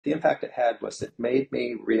The impact it had was it made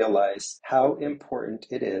me realize how important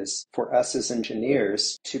it is for us as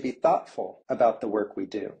engineers to be thoughtful about the work we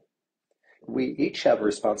do. We each have a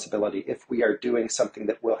responsibility, if we are doing something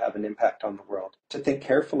that will have an impact on the world, to think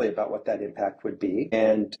carefully about what that impact would be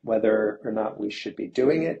and whether or not we should be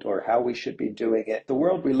doing it or how we should be doing it. The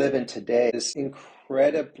world we live in today is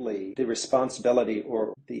incredibly the responsibility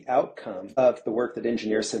or the outcome of the work that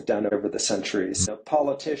engineers have done over the centuries.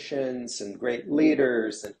 Politicians and great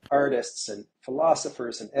leaders and artists and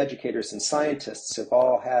philosophers and educators and scientists have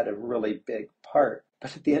all had a really big part.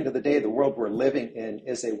 But at the end of the day, the world we're living in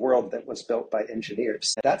is a world that was built by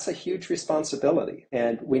engineers. That's a huge responsibility.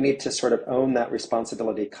 And we need to sort of own that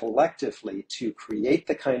responsibility collectively to create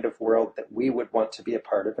the kind of world that we would want to be a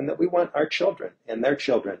part of and that we want our children and their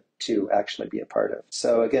children to actually be a part of.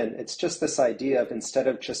 So again, it's just this idea of instead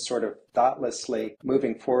of just sort of thoughtlessly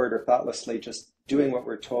moving forward or thoughtlessly just doing what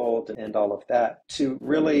we're told and all of that, to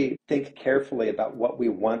really think carefully about what we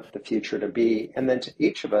want the future to be, and then to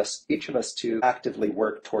each of us to actively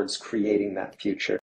work towards creating that future.